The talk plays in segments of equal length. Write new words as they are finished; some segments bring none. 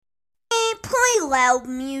loud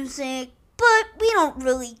music, but we don't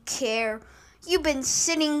really care. You've been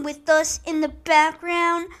sitting with us in the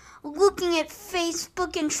background, looking at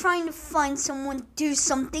Facebook and trying to find someone to do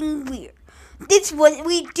something weird. That's what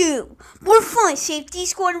we do. More fun, Safety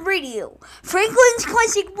Squad Radio. Franklin's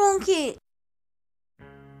Classic Rock Hit.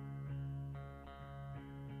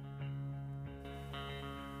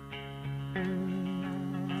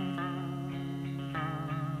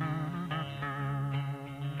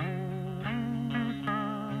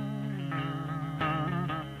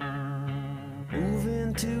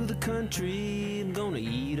 Moving to the country, I'm gonna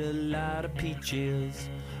eat a lot of peaches.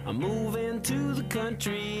 I'm moving to the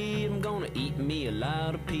country, I'm gonna eat me a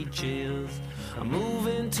lot of peaches. I'm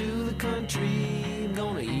moving to the country, I'm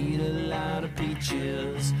gonna eat a lot of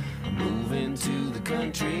peaches. I'm moving to the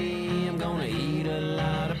country, I'm gonna eat a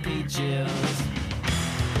lot of peaches.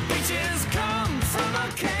 Peaches come from a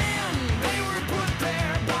can, they were put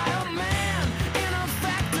there by a man in a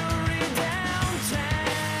factory downtown.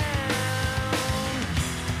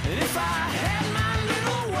 And if I had my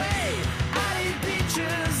little way, I'd eat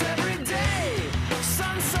peaches every day.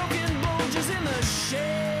 Sun-soaking bulges in the shade.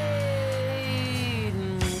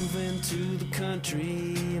 Moving to the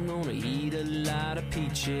country, I'm gonna eat a lot of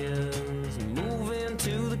peaches. Moving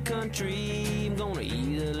to the country, I'm gonna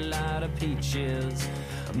eat a lot of peaches.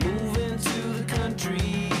 Moving to the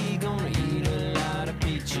country, gonna eat a lot of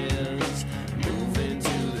peaches. Moving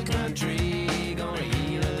to the country, gonna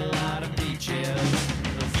eat a lot of peaches.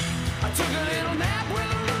 I took a little nap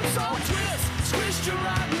with a roots all twist, squished a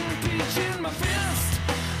rotten peach in my fist,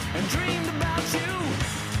 and dreamed about you,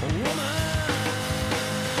 a woman.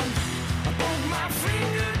 I poke my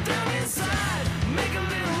finger down inside, make a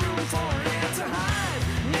little room for an ant to hide.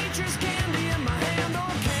 Nature's candy in my hand,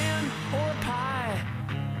 or can, or pie.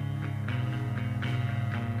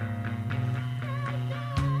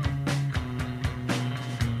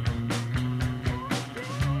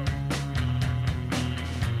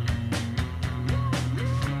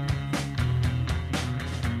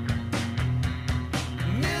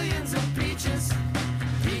 Millions of peaches,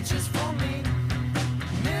 peaches for me.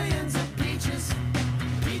 Millions of peaches,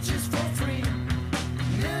 peaches for free.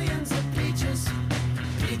 Millions of peaches,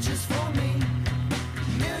 peaches for me.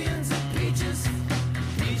 Millions of peaches,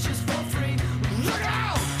 peaches for free. Look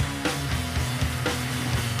out!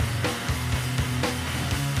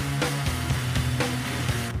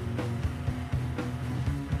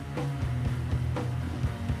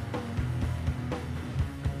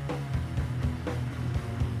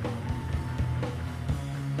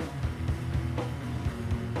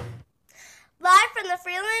 Live from the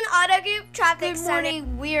Freeland Auto Group Traffic Good Center.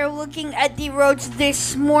 morning. We are looking at the roads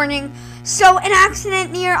this morning. So, an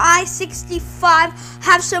accident near I-65,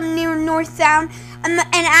 have some near Northbound, an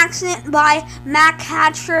accident by Mac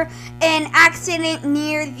Hatcher, an accident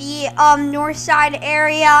near the north side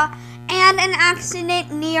area, and an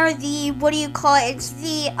accident near the, it's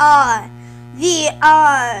the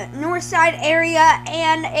north side area,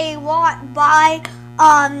 and a lot by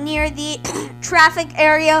near the traffic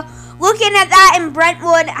area. Looking at that in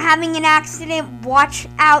Brentwood, having an accident, watch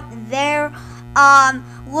out there.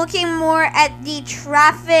 Looking more at the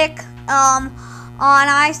traffic on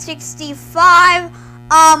I-65.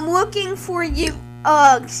 Looking for you,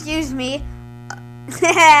 excuse me.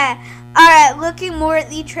 Alright, looking more at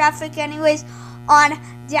the traffic anyways on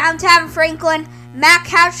downtown Franklin, Mac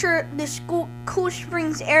Hatcher, the Cool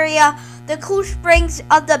Springs area, the Cool Springs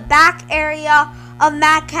of the back area of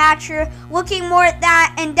Mac Hatcher, looking more at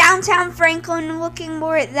that, and downtown Franklin, looking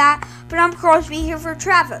more at that. But I'm Crosby here for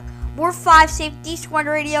traffic. We're 5 Safety Squad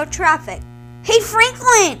Radio traffic. Hey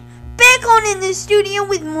Franklin, back on in the studio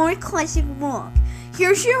with more classic rock.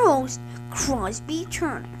 Here's your host, Crosby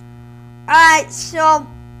Turner. Alright, so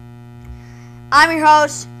I'm your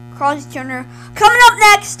host, Crosby Turner. Coming up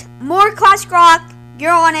next, more classic rock.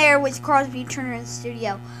 You're on air with Crosby Turner in the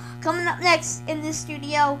studio. Coming up next in the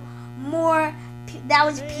studio, more. That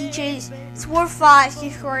was Peaches. It's War 5, Safety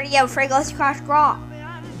Squad Radio, Franklin's Classic Rock.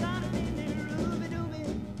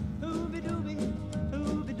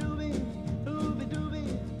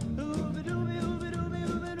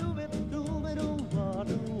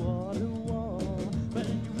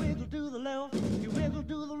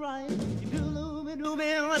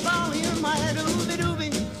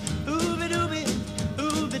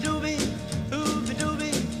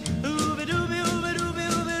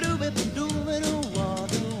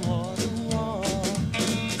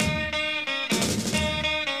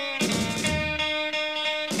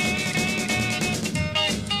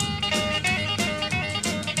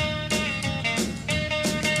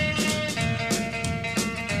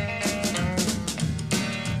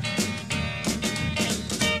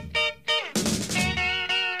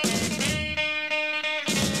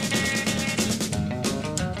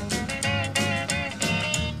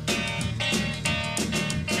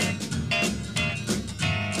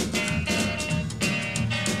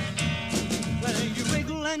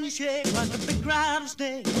 shake like a big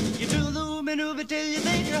rattlesnake. You do the ooby dooby till you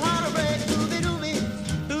think your heart will break. Ooby dooby,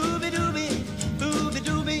 ooby dooby, ooby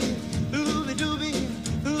dooby, ooby dooby,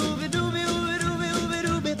 ooby dooby, ooby dooby, ooby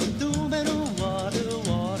dooby, dooby doo, wah doo,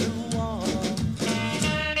 wah doo, wah.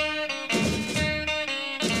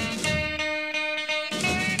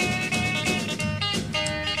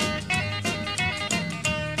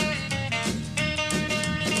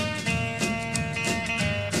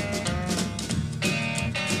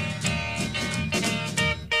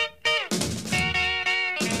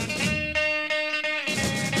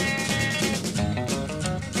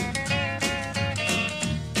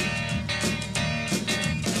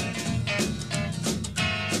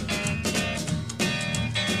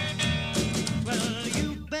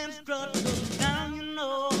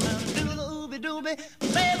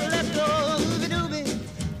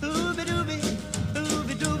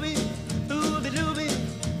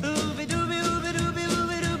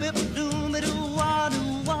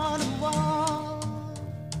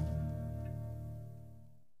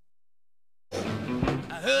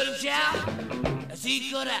 He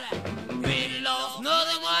could have really lost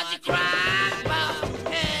nothing what you cried about. Your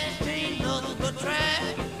cash ain't nothing but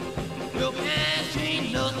trash. Your cash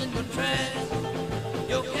ain't nothing but trash.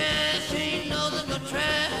 Your cash ain't nothing but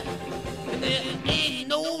trash. And there ain't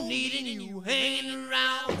no need in you hanging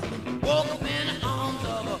around. Walk up in the arms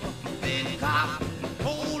of a big cop.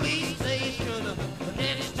 Police station, the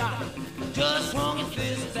next stop. Just swung his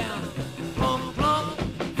fist down. Plump, plump.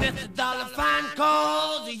 $50 fine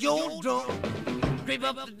cause you're drunk. Scrape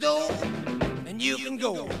up the door, and you can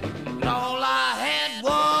go. But all I had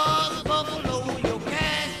was a buffalo. Your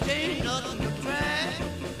cash ain't nothing but trash.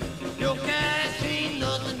 Your cash ain't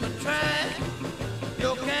nothing but trash.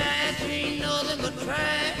 Your cash ain't nothing but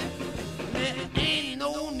trash. There ain't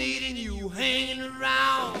no need in you hanging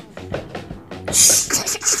around.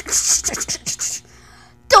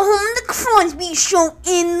 The Home the Crosby Show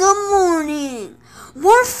in the morning.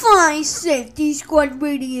 War 5 Safety Squad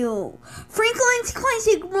Radio, Franklin's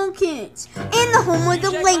Classic Rock Hits, and the home of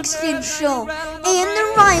the Langston Show and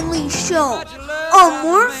the Riley Show on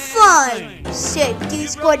War 5 Safety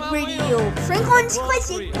Squad Radio, Franklin's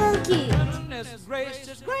Classic Rock Hits.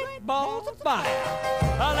 Gracious, great balls of fire.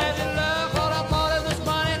 I let you love what I thought it was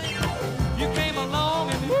funny. You came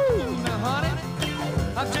along and woo, now honey,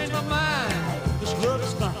 I've changed my mind. This love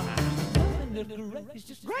is fine. It's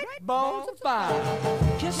just great balls of fire.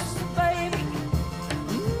 Kisses, baby.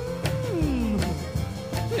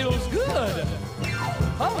 Feels good.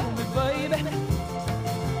 Hold me, baby.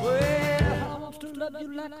 Well, I want to love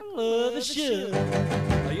you like I love you should.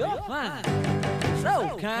 You're fine,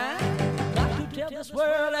 so kind. Got to tell this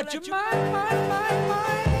world that you're mine, mine, mine,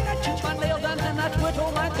 mine. I chew my nails and I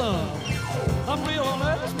twiddle my thumb. I'm real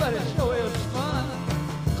nervous, but it sure is fun.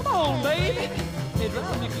 Come on, baby. It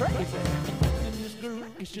drives me crazy.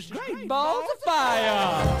 It's just great balls of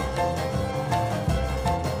fire.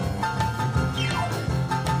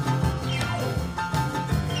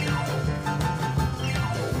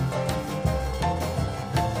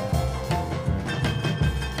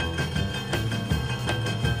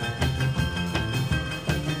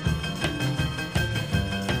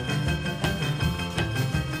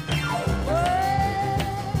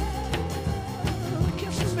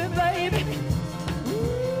 Kisses me, baby.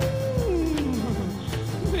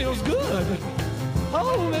 Feels good.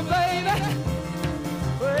 Hold me, baby.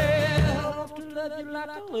 Well, I want to love you like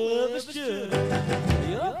I love you should.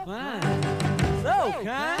 You're fine, so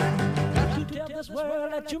kind. Got to tell this world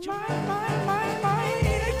that you're mine, mine, mine, mine.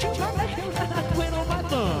 Ain't you my nails and I twiddle my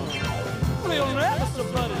thumb. Real nervous,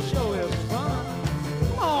 but it sure is fun.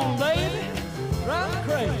 Come on, baby, drive me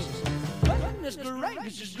crazy. Goodness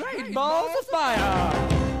gracious, great balls of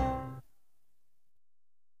fire.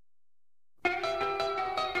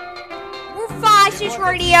 Stage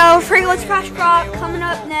Radio, Franklin's Classic Rock. Coming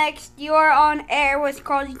up next, you are on air with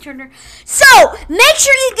Crosby Turner. So, make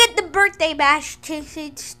sure you get the Birthday Bash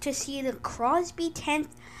tickets to see the Crosby 10th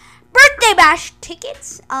Birthday Bash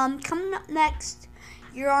tickets. Coming up next,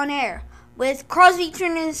 you're on air with Crosby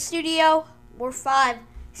Turner in the studio. We're 5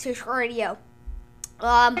 Stage Radio.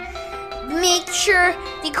 Make sure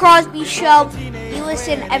the Crosby Show, you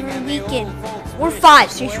listen every weekend. We're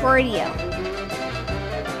 5 Stage Radio.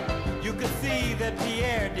 That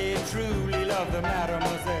Pierre did truly love the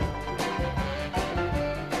mademoiselle.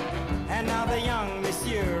 And now the young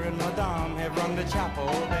monsieur and madame have rung the chapel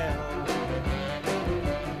bell.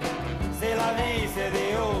 C'est la vie, say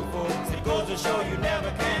the old folks. It goes to show you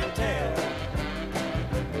never can tell.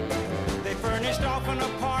 They furnished off an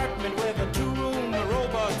apartment with a 2-room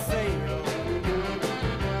robot sale.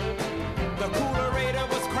 The coolerator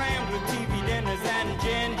was cramped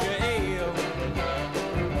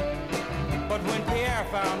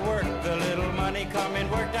found work, the little money coming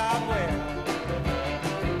worked out well.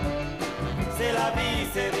 C'est la vie,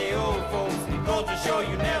 say the old folks, it goes to show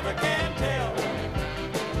you never can tell.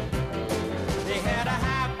 They had a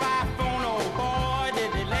hi-fi phone, oh boy,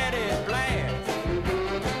 did they let it blast.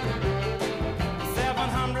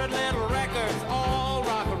 700 little records, all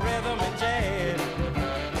rock, rhythm, and jazz.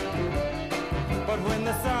 But when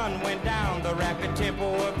the sun went down, the rapid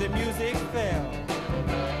tempo of the music fell.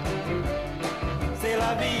 C'est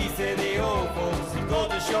la vie, say the old folks, it goes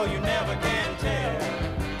to show you never can tell.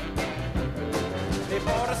 They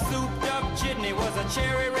bought a souped up jitney, was a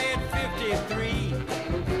cherry red 53,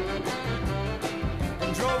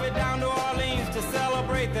 and drove it down to Orleans to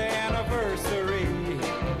celebrate their anniversary.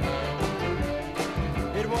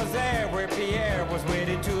 It was there where Pierre was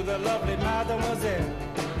wedded to the lovely mademoiselle.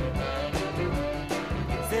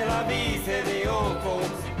 C'est la vie, say the old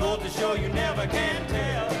folks, goes to show you never can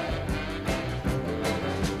tell.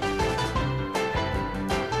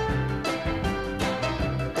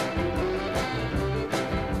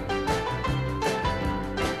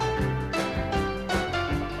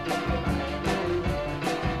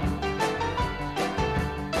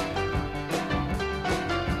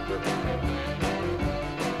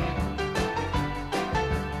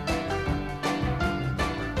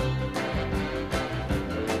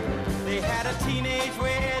 Teenage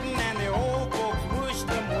wedding and the old folks wished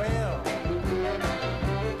them well.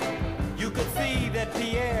 You could see that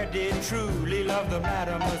Pierre did truly love the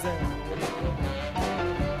mademoiselle.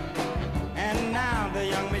 And now the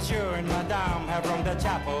young monsieur and madame have rung the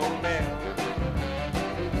chapel bell.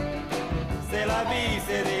 C'est la vie,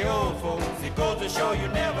 say the old folks, it goes to show you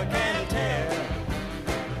never can tell.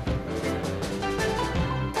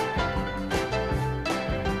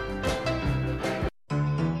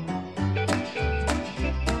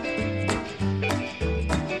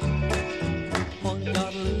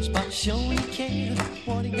 Showing you care,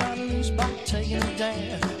 what you gotta lose by taking a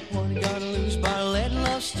dare, what you gotta lose by letting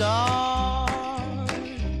love start.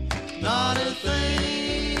 Not a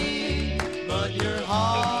thing but your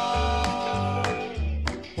heart.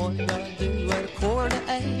 What you gotta do at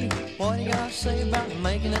 7:45? What you gotta say about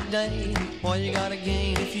making a day? What you gotta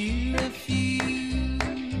gain if you refuse?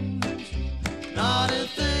 Not a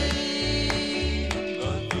thing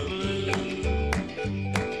but the blues.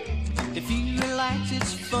 If you relax,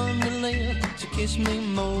 it's fun to live, so kiss me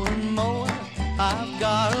more and more. I've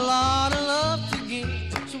got a lot of love to give,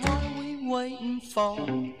 so what are we waiting for?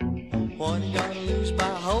 What you gotta lose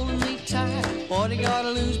by holding me tight? What you gotta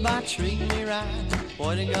lose by treating me right?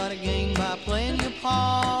 What you gotta gain by playing your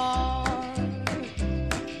part?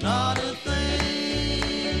 Not a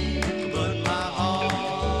thing but my heart.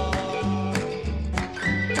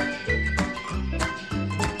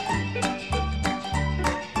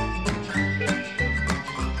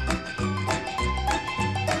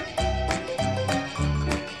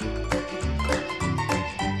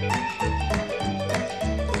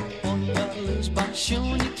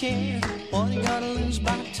 Showing you care, what you gotta lose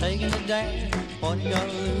by taking a dare, what you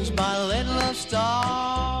gotta lose by letting love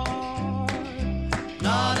start.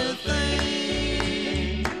 Not a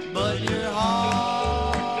thing but your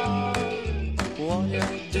heart. What you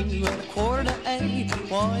gotta do at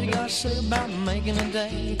 7:45? What you gotta say about making a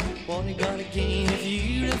day? What you gotta gain if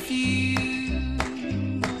you refuse?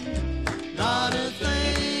 Not a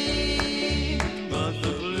thing but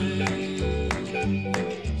the blues.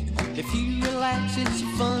 If you relax, it's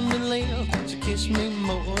fun to live, so kiss me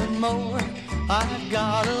more and more. I've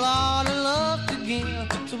got a lot of love to give,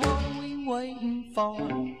 so what are we waiting for?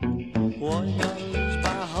 What you gotta lose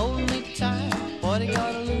by holding me tight? What you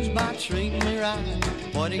gotta lose by treating me right?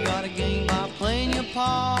 What you gotta gain by playing your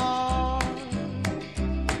part?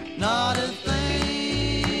 Not a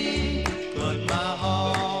thing but my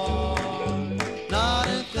heart. Not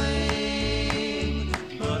a thing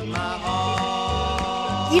but my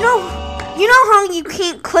heart. You know how you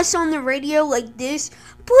can't cuss on the radio like this?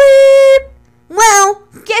 Bleep! Well,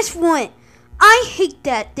 guess what? I hate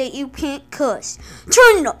that you can't cuss.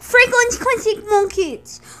 Turn it up. Franklin's Classic Monk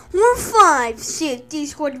Hits. 105 Safety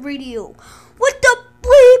Squad Radio. What the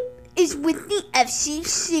bleep is with the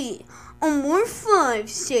FCC? On 105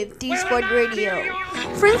 Safety Squad Radio.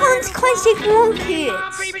 Franklin's Classic Monk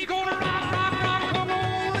Hits.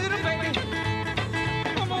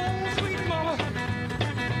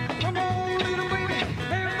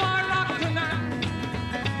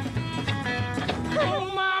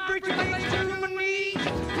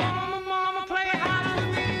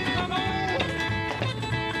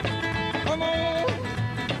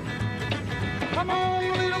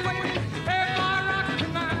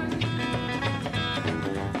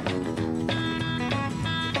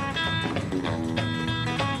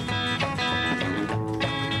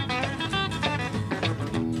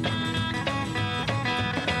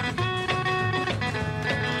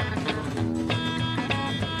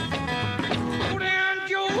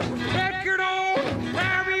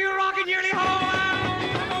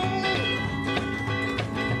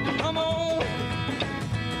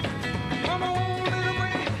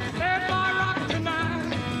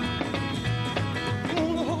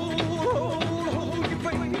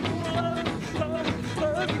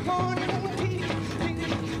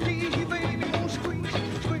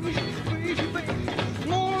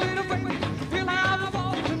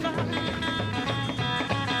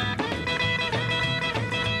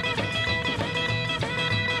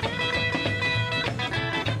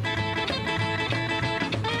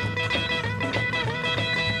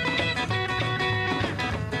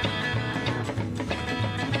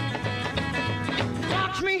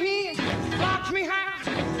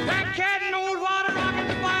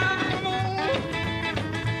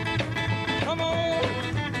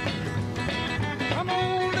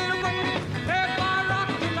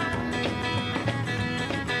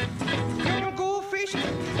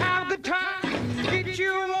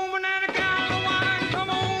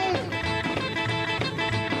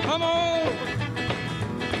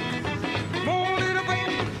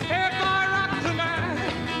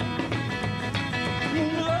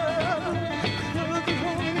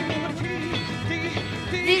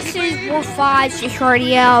 Wolf 5, Fish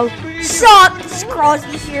Radio. Sup? It's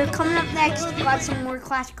Crosby here. Coming up next, we got some more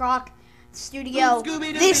classic rock studio.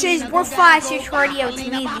 This is Wolf 5, Fish Radio. It's me,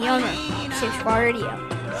 the owner, Fish Radio.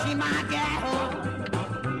 She my gal,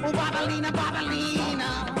 oh Bobolina, Bobolina,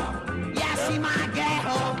 yeah, she my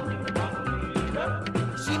gal,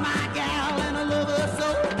 she my gal, and I love her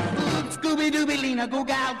so. Scooby-Dooby, Lena, go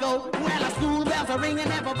gal, go. Well, the school bells are ringing,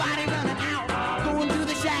 everybody running out, going to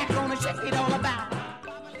the shack, gonna shake it all about.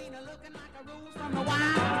 Bobolina looking like a rose from the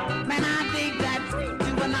wild, man, I dig that sweet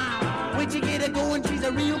juvenile. When she get it going, she's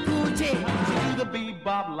a real cool chick. She do the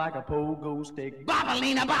bebop like a pogo stick.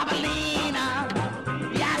 Bobolina, Bobolina.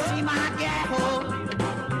 Yeah, she my gal. Oh,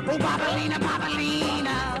 Bobolina,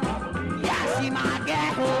 Bobolina. Yeah, she my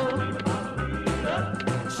gal.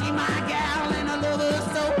 She my gal and I love her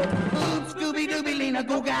so. Ooh, Scooby-Dooby, Lena,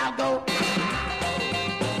 go gal, go.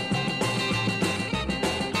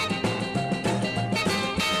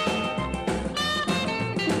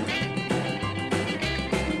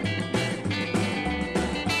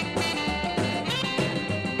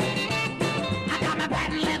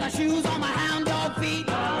 Shoes on my hound dog feet.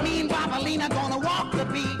 Me and Bobolina gonna walk the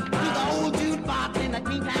beat to the old jukebox in the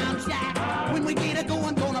King-Town shack. When we get it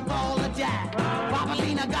going, gonna ball the jack.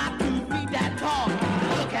 Bobolina got 2 feet that tall.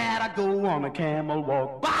 Look at her go on a camel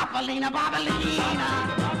walk. Bobolina, Bobolina.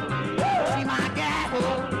 She my gal.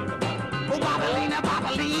 Oh, Bobolina,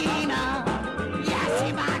 Bobolina. Yeah,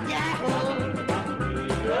 she my gal.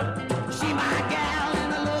 She my gal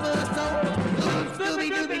and I love her so.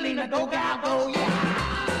 Scooby-Dooby, Lena, go gal, go, yeah.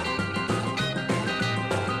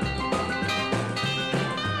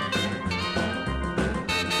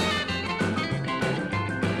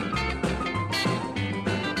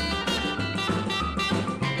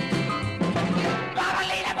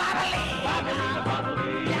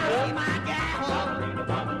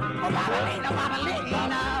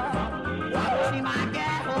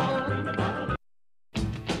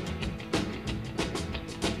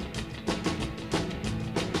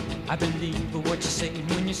 I believe what you say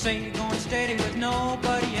when you say you're going steady with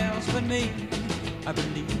nobody else but me. I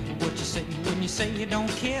believe what you say when you say you don't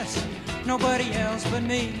kiss nobody else but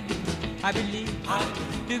me. I believe,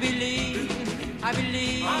 do believe, I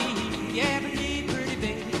believe, yeah, believe, pretty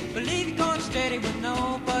baby. Believe you're going steady with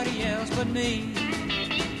nobody else but me.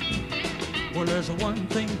 Well, there's one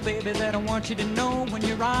thing, baby, that I want you to know. When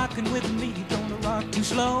you're rocking with me, don't rock too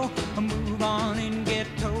slow. Move on and get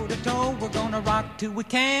toe to toe. We're gonna rock till we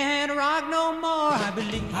can't rock no more. I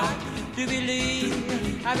believe, do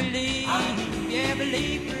believe, I believe, yeah,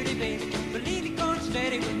 believe, pretty baby. Believe you're going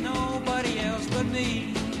steady with nobody else but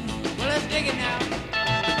me. Well, let's dig it now.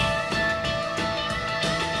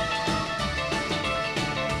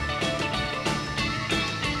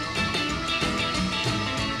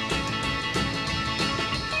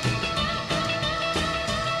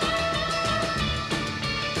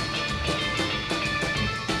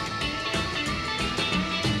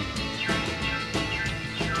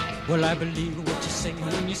 Well, I believe what you say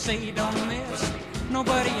when you say you don't miss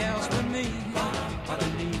nobody else but me. I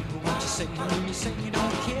believe what you say when you say you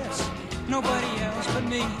don't kiss nobody else but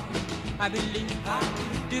me. I believe,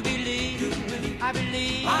 do believe, I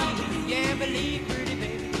believe, yeah, believe, pretty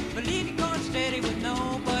baby. Believe you're going steady with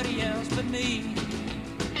nobody else but me.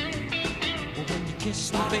 Well, when you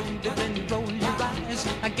kiss me, baby, then you roll your eyes,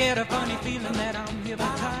 I get a funny feeling that I'm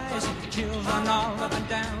hypnotized. Chills run all up and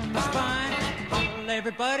down the spine.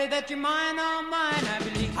 Everybody that you're mine, all mine. I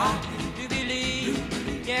believe, do believe,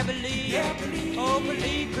 yeah, believe, oh,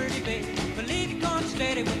 believe, pretty baby. Believe you're going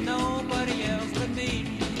steady with nobody else but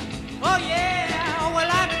me. Oh, yeah, well,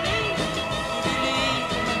 I believe, do believe,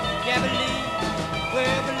 yeah, believe,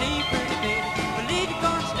 well, believe, pretty baby. Believe you're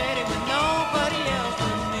going steady with nobody else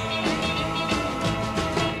but me.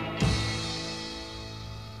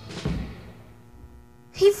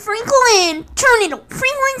 Hey, Franklin, turn it up.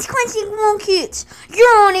 Franklin's Classic Rock Hits.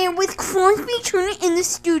 You're on air with Crosby Turner in the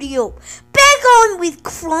studio. Back on with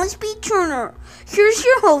Crosby Turner. Here's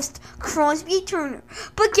your host, Crosby Turner.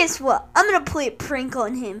 But guess what? I'm going to play a prank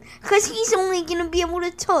on him because he's only going to be able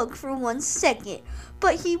to talk for 1 second.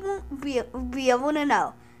 But he won't be able to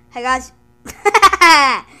know. Hey, guys.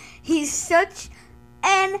 He's such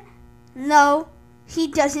an... No, he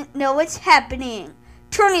doesn't know what's happening.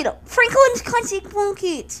 Turn it up. Franklin's Classic Rock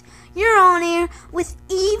Hits. You're on air with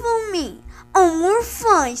Evil Me on More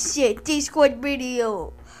Fun Set Discord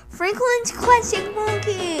Radio. Franklin's Classic Rock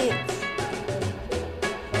Hits.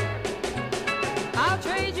 I'll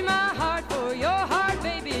trade you my heart for your heart,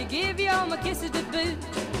 baby. Give you all my kisses to boot.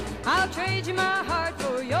 I'll trade you my heart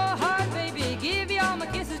for your heart, baby. Give you all my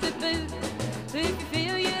kisses to boot. So if you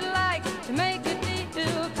feel you'd like to make a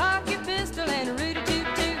deal, cock your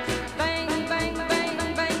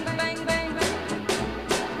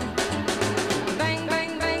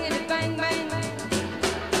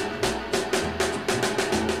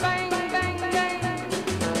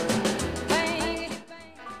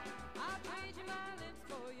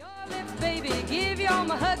lips, baby, give you all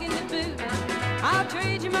my hugging to boot. I'll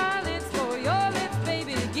trade you my lips for your lips,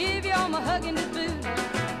 baby, give you all my hugging to boot.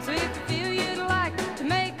 So if you feel you'd like to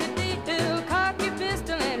make a deal, cock your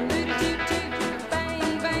pistol and root a toot toot.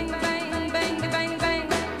 Bang, bang, bang, bang, bang, bang.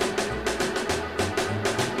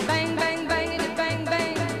 Bang, bang, bang, bang,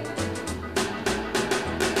 bang.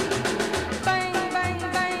 Bang, bang,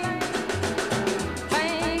 bang.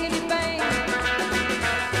 Bang, bang.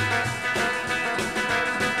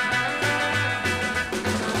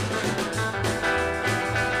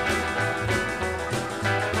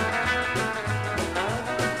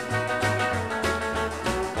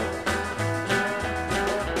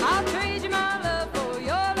 I'll trade you my love for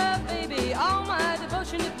your love, baby, all my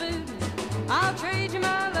devotion to boot. I'll trade you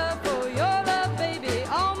my love for your love, baby,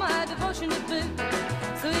 all my devotion to boot.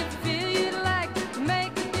 So if you feel you'd like to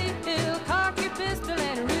make a deal, cock your pistol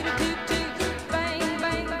and root a toot toot. Bang,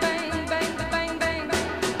 bang, bang, bang, bang, bang.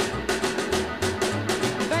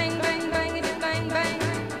 Bang, bang, bang, bang, bang.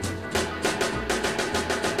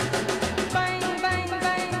 Bang, bang,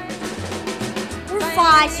 bang. We're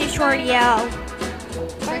 5, 6 Radio.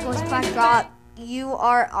 Franklin Clash Rock. You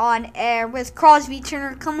are on air with Crosby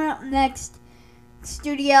Turner coming up next.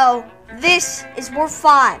 Studio. This is War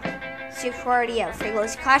 5, 6 Radio.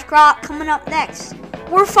 Franklin's Clash Rock coming up next.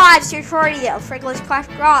 War 5, 6 Radio. Franklin's Clash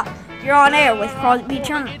Rock. You're on air with Crosby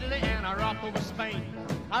Turner. Italy and I rocked over Spain.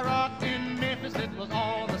 I rocked in Memphis, it was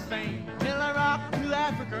all the same. Till I rocked to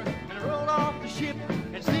Africa and I rolled off the ship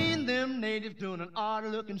and seen them natives doing an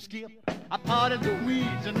odd-looking skip. I parted the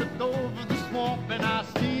weeds and looked over the swamp and I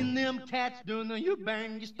seen them cats doing the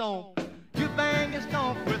you-bang, you-stomp. You-bang,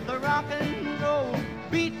 you-stomp with the rock and roll.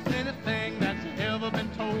 Beats anything that's ever been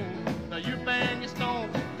told. The you-bang,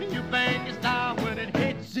 you-stomp, the you-bang, you-style. When it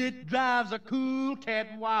hits, it drives a cool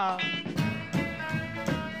cat wild.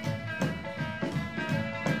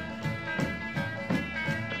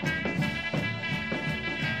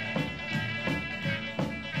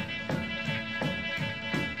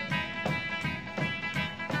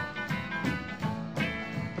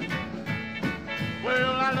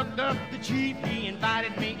 Well, I looked up the chief, he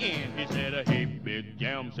invited me in. He said, hey, big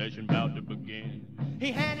jam session about to begin.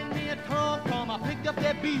 He handed me a tom-tom, I picked up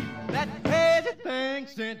that beat. That crazy thing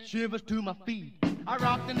sent shivers to my feet. I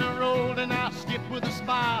rocked and I rolled and I skipped with a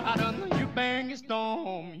smile. I done the you-bang,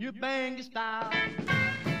 you-stomp, you-bang, you-style.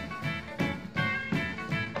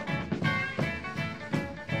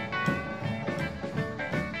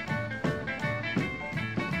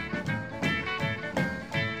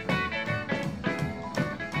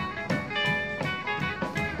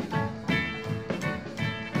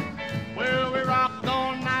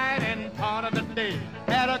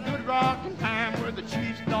 Had a good rockin' time where the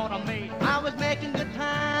chiefs thought I made. I was making good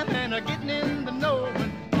time and getting in the know.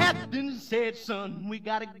 When Captain said, son, we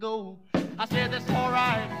gotta go. I said, that's all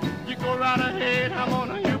right, you go right ahead. I'm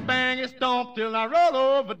gonna you bang and stomp till I roll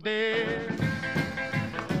over dead.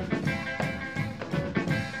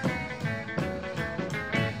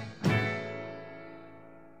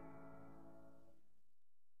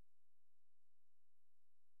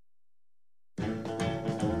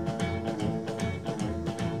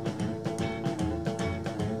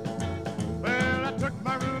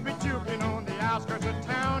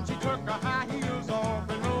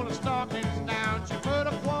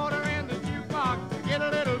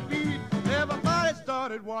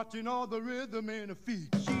 Watching all the rhythm in her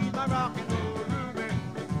feet. She's my rock and roll Ruby,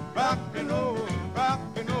 rock and roll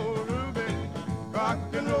Ruby, rock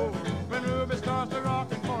and roll. When Ruby starts to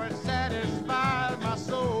rockin', boy, it satisfies my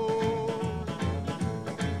soul.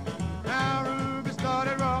 Now Ruby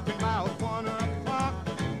started rocking about 1 o'clock,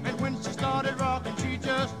 and when she started rocking, she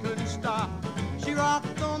just couldn't stop. She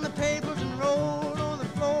rocked on the tables and rolled on the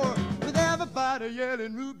floor, with everybody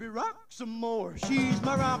yelling, Ruby, rock some more. She's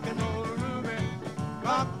my rock and roll Ruby.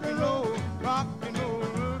 Rock and roll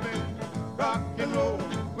Ruby, rock and roll.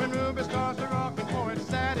 When Ruby starts to rockin', boy, it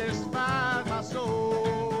satisfies my soul.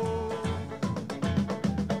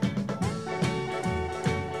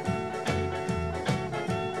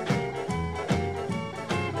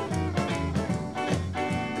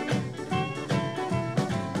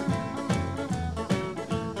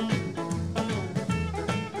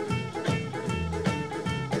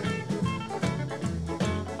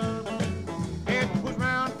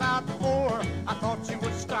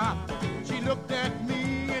 Looked at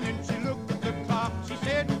me and then she looked at the clock. She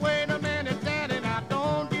said, wait a minute, Daddy, now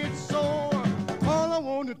don't get sore. All I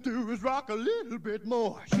want to do is rock a little bit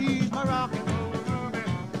more. She's my rock and roll Ruby,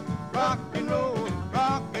 rock and roll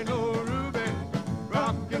Ruby,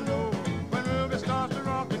 rock and roll. When Ruby starts to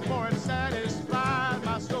rockin', boy, it satisfies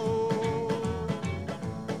my soul.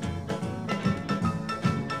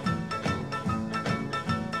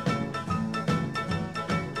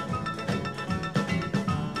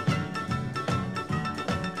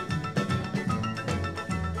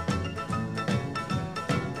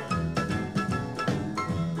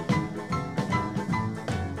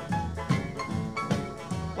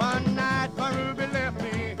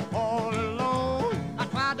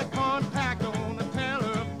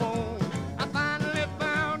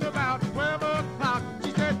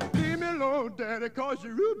 on, Daddy, 'cause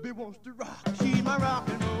your Ruby wants to rock. She's my rock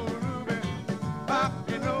and roll Ruby. Rock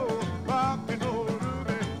and roll, rock and roll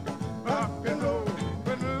Ruby. Rock and roll.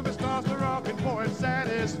 When Ruby starts to rock and boy, it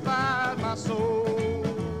satisfies my soul.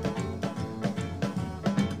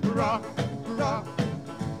 Rock, rock,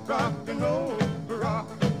 rock and roll. Rock,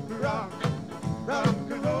 rock, rock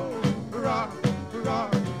and roll. Rock,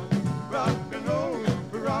 rock, rock and roll.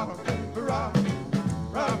 Rock, rock,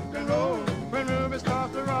 rock and roll. When Ruby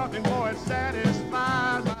starts to rock and boy, it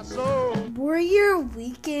satisfies my soul. Were your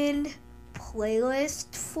weekend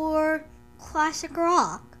playlist for classic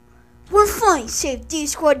rock? We're fine, Safe D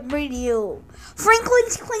Squad Radio.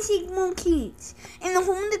 Franklin's Classic Monkeys. And the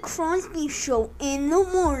home of the Crosby Show in the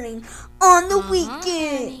morning on the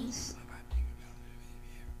weekends.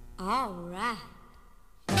 All right.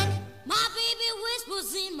 My baby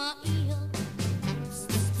whispers in my ear.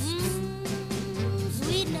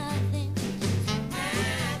 Sweet nothing.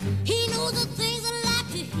 He knows the things I like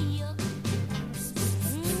to hear.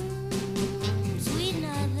 Sweet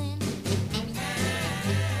nothing.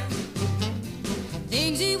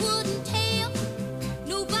 Things he wouldn't tell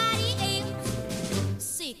nobody else.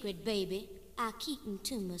 Secret, baby, I keep them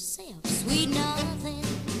to myself. Sweet nothing.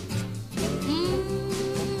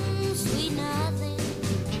 Sweet nothing.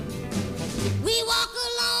 We walk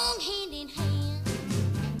along hand in hand.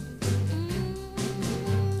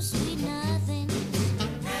 Sweet nothing.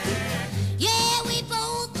 Yeah, we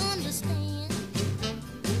both understand.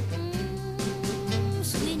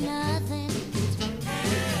 Sweet nothing.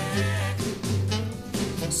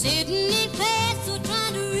 Sitting in class or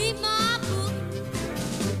trying to read my book.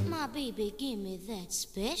 My baby, give me that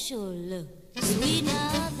special look. Sweet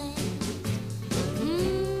nothing.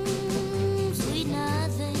 Sweet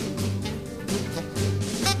nothing.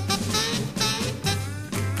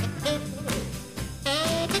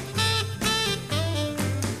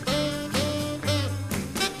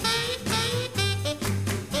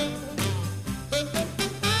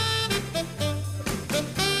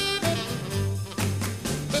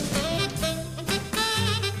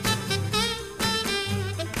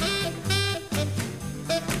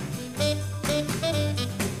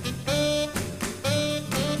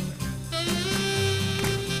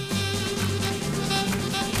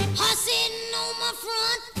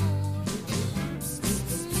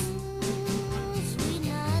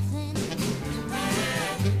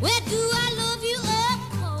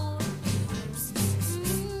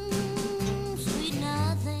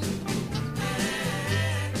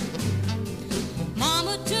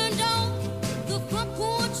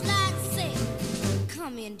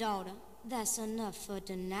 Daughter, that's enough for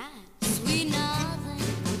tonight. Sweet nothing.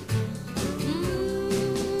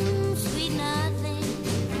 Sweet nothing.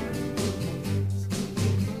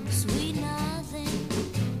 Sweet nothing.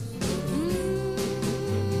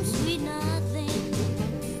 Sweet nothing.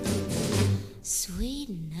 Sweet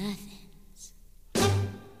nothings.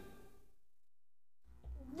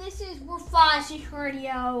 This is Warfasis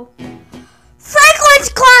Radio. Franklin's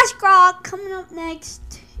Classic Rock coming up next.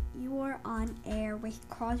 You are on air with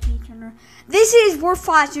Crosby Turner. This is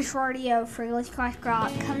Warfasis Radio for Let's Classic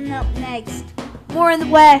Rock. Coming up next, more in the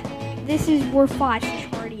way. This is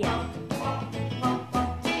Warfasis Radio.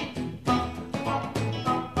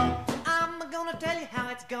 I'm gonna tell you how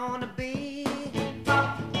it's gonna be.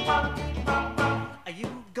 Are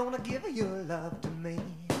you gonna give your love to me?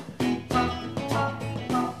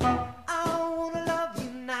 I wanna love you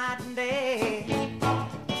night and day.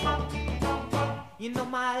 You know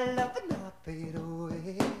my love will not fade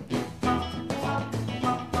away.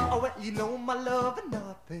 Oh, well, you know my love will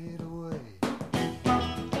not fade away.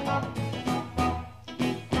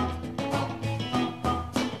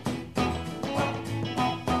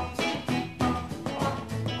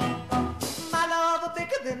 My love is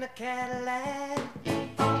bigger than a Cadillac.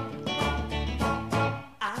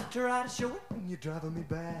 I try to show it when you're driving me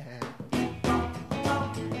back.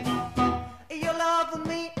 Your love for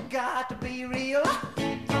me got to be real,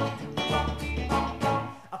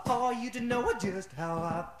 for you to know just how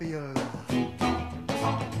I feel.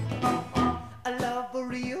 A love for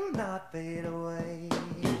real, not fade away.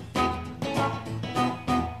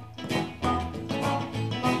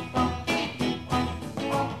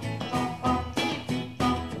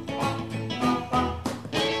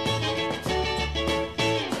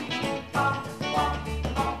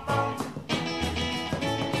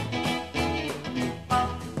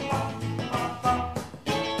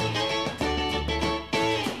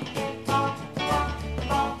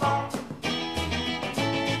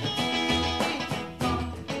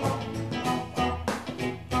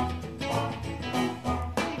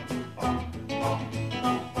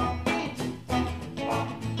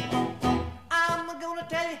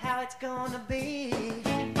 how it's gonna be.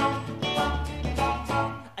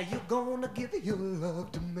 Are you gonna give your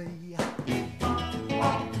love to me?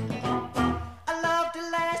 A love to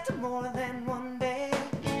last more than one day.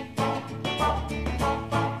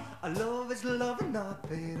 A love is love and not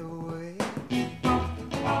fade away.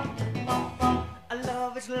 A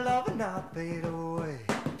love is love and not fade away.